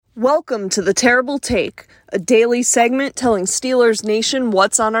Welcome to The Terrible Take, a daily segment telling Steelers Nation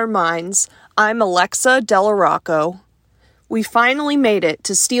what's on our minds. I'm Alexa Della Rocco. We finally made it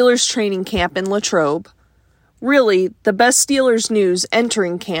to Steelers training camp in Latrobe. Really, the best Steelers news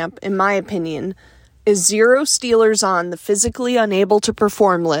entering camp, in my opinion, is 0 Steelers on the physically unable to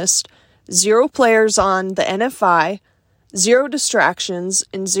perform list, 0 players on the NFI, 0 distractions,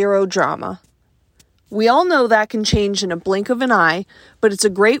 and 0 drama. We all know that can change in a blink of an eye, but it's a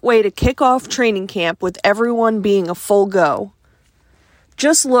great way to kick off training camp with everyone being a full go.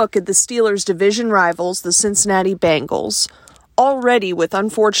 Just look at the Steelers' division rivals, the Cincinnati Bengals, already with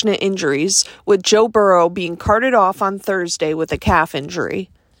unfortunate injuries, with Joe Burrow being carted off on Thursday with a calf injury.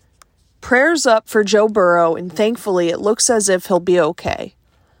 Prayers up for Joe Burrow, and thankfully it looks as if he'll be okay.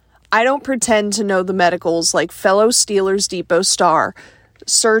 I don't pretend to know the medicals like fellow Steelers Depot star,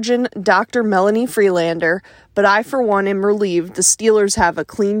 surgeon Dr. Melanie Freelander, but I for one am relieved the Steelers have a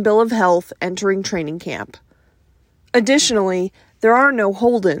clean bill of health entering training camp. Additionally, there are no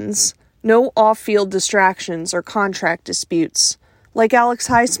hold-ins, no off-field distractions or contract disputes, like Alex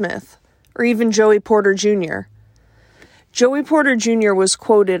Highsmith, or even Joey Porter Jr. Joey Porter Jr. was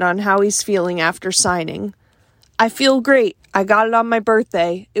quoted on how he's feeling after signing. "I feel great. I got it on my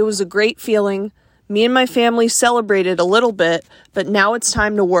birthday. It was a great feeling. Me and my family celebrated a little bit, but now it's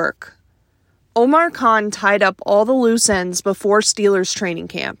time to work." Omar Khan tied up all the loose ends before Steelers training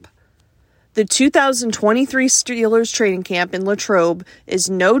camp. The 2023 Steelers training camp in Latrobe is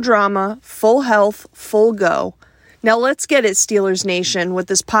no drama, full health, full go. Now let's get it, Steelers Nation, with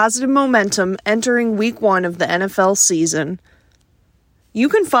this positive momentum entering week 1 of the NFL season. You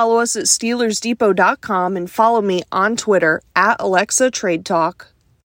can follow us at SteelersDepot.com and follow me on Twitter at Alexa Trade Talk.